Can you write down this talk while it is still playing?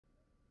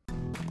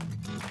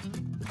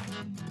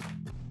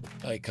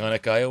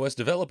Iconic iOS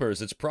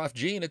developers, it's Prof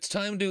G, and it's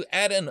time to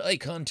add an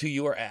icon to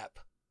your app.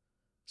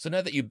 So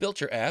now that you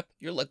built your app,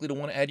 you're likely to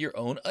want to add your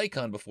own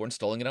icon before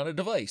installing it on a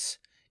device.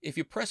 If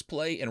you press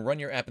play and run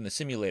your app in the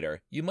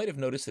simulator, you might have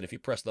noticed that if you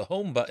press the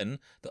home button,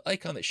 the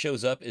icon that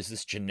shows up is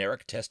this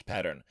generic test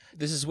pattern.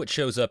 This is what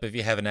shows up if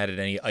you haven't added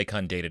any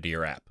icon data to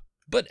your app.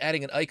 But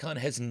adding an icon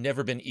has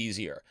never been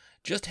easier.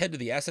 Just head to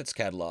the Assets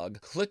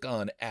catalog, click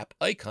on App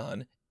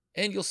Icon,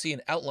 and you'll see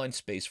an outline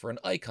space for an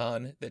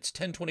icon that's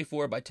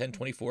 1024 by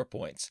 1024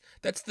 points.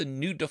 That's the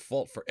new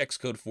default for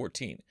Xcode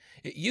 14.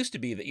 It used to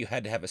be that you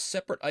had to have a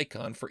separate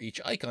icon for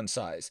each icon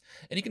size,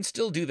 and you can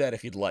still do that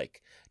if you'd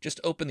like. Just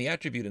open the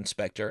Attribute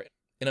Inspector,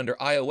 and under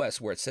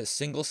iOS where it says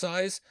Single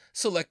Size,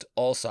 select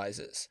All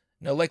Sizes.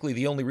 Now, likely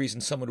the only reason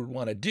someone would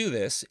want to do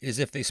this is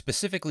if they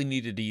specifically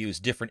needed to use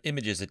different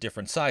images at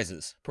different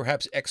sizes.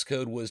 Perhaps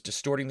Xcode was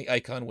distorting the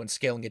icon when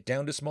scaling it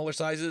down to smaller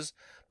sizes,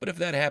 but if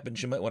that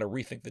happens, you might want to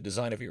rethink the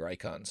design of your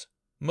icons.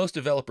 Most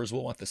developers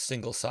will want the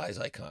single size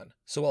icon,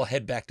 so I'll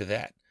head back to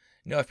that.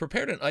 Now, I've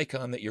prepared an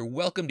icon that you're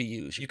welcome to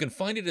use. You can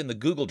find it in the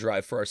Google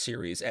Drive for our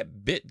series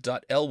at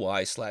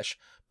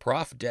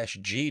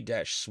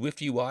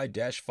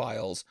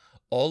bit.ly/prof-g-swiftui-files,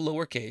 all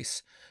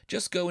lowercase.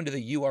 Just go into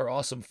the You Are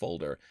Awesome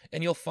folder,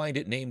 and you'll find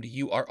it named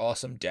You Are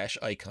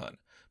Awesome-icon.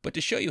 But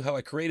to show you how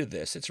I created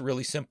this, it's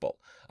really simple.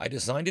 I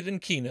designed it in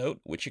Keynote,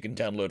 which you can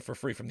download for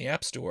free from the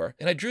App Store,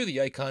 and I drew the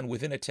icon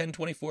within a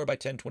 1024 by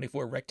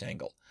 1024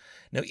 rectangle.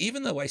 Now,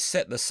 even though I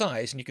set the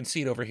size, and you can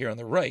see it over here on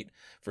the right,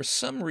 for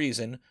some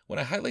reason, when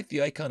I highlight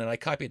the icon and I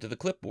copy it to the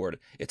clipboard,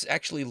 it's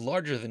actually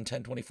larger than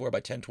 1024 by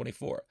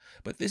 1024.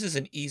 But this is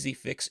an easy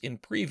fix in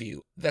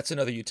Preview. That's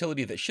another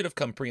utility that should have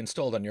come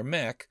pre-installed on your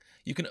Mac.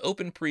 You can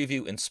open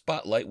Preview in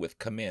Spotlight with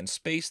Command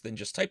Space, then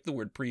just type the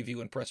word Preview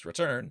and press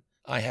Return.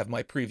 I have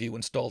my Preview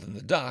installed in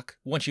the dock.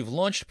 Once you've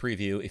launched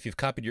Preview, if you've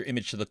copied your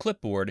image to the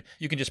clipboard,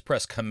 you can just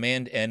press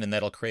Command-N and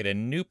that'll create a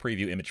new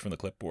preview image from the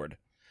clipboard.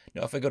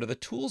 Now, if I go to the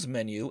Tools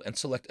menu and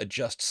select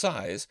Adjust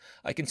Size,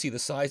 I can see the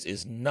size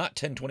is not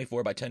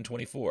 1024 by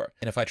 1024.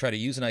 And if I try to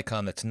use an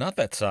icon that's not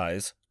that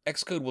size,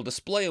 Xcode will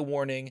display a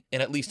warning,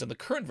 and at least in the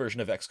current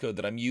version of Xcode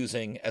that I'm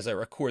using as I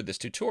record this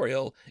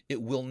tutorial,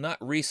 it will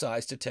not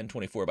resize to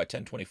 1024 by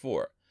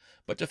 1024.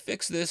 But to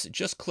fix this,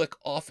 just click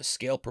off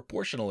Scale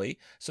Proportionally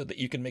so that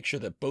you can make sure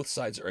that both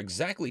sides are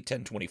exactly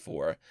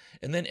 1024,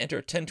 and then enter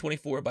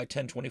 1024 by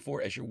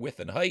 1024 as your width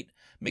and height.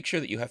 Make sure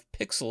that you have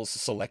pixels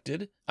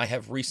selected. I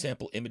have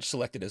Resample Image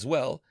selected as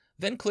well.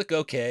 Then click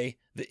OK.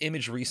 The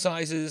image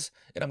resizes,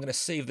 and I'm going to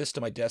save this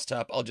to my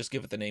desktop. I'll just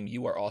give it the name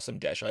You Are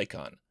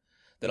Awesome-icon.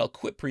 Then I'll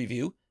quit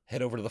Preview,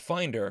 head over to the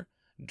Finder,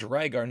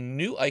 drag our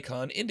new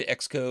icon into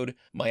Xcode.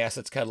 My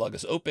Assets catalog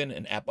is open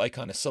and App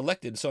Icon is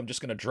selected, so I'm just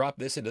going to drop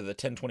this into the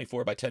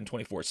 1024 by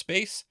 1024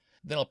 space.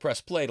 Then I'll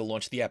press play to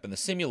launch the app in the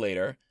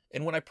simulator.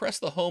 And when I press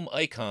the home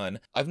icon,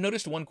 I've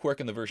noticed one quirk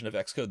in the version of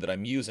Xcode that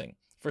I'm using.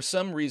 For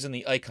some reason,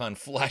 the icon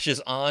flashes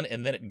on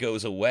and then it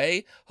goes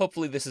away.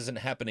 Hopefully this isn't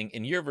happening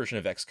in your version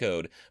of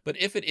Xcode, but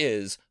if it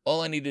is,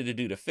 all I needed to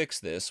do to fix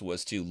this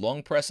was to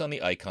long press on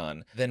the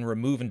icon, then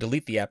remove and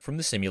delete the app from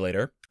the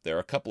simulator. There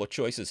are a couple of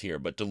choices here,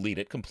 but delete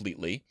it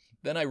completely.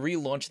 Then I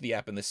relaunched the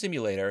app in the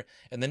simulator,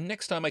 and the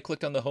next time I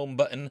clicked on the home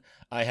button,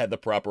 I had the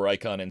proper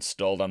icon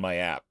installed on my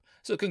app.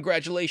 So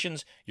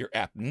congratulations, your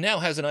app now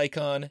has an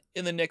icon.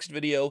 In the next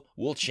video,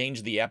 we'll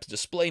change the app's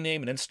display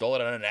name and install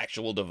it on an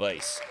actual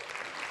device.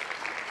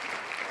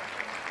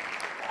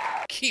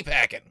 Keep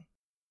hacking!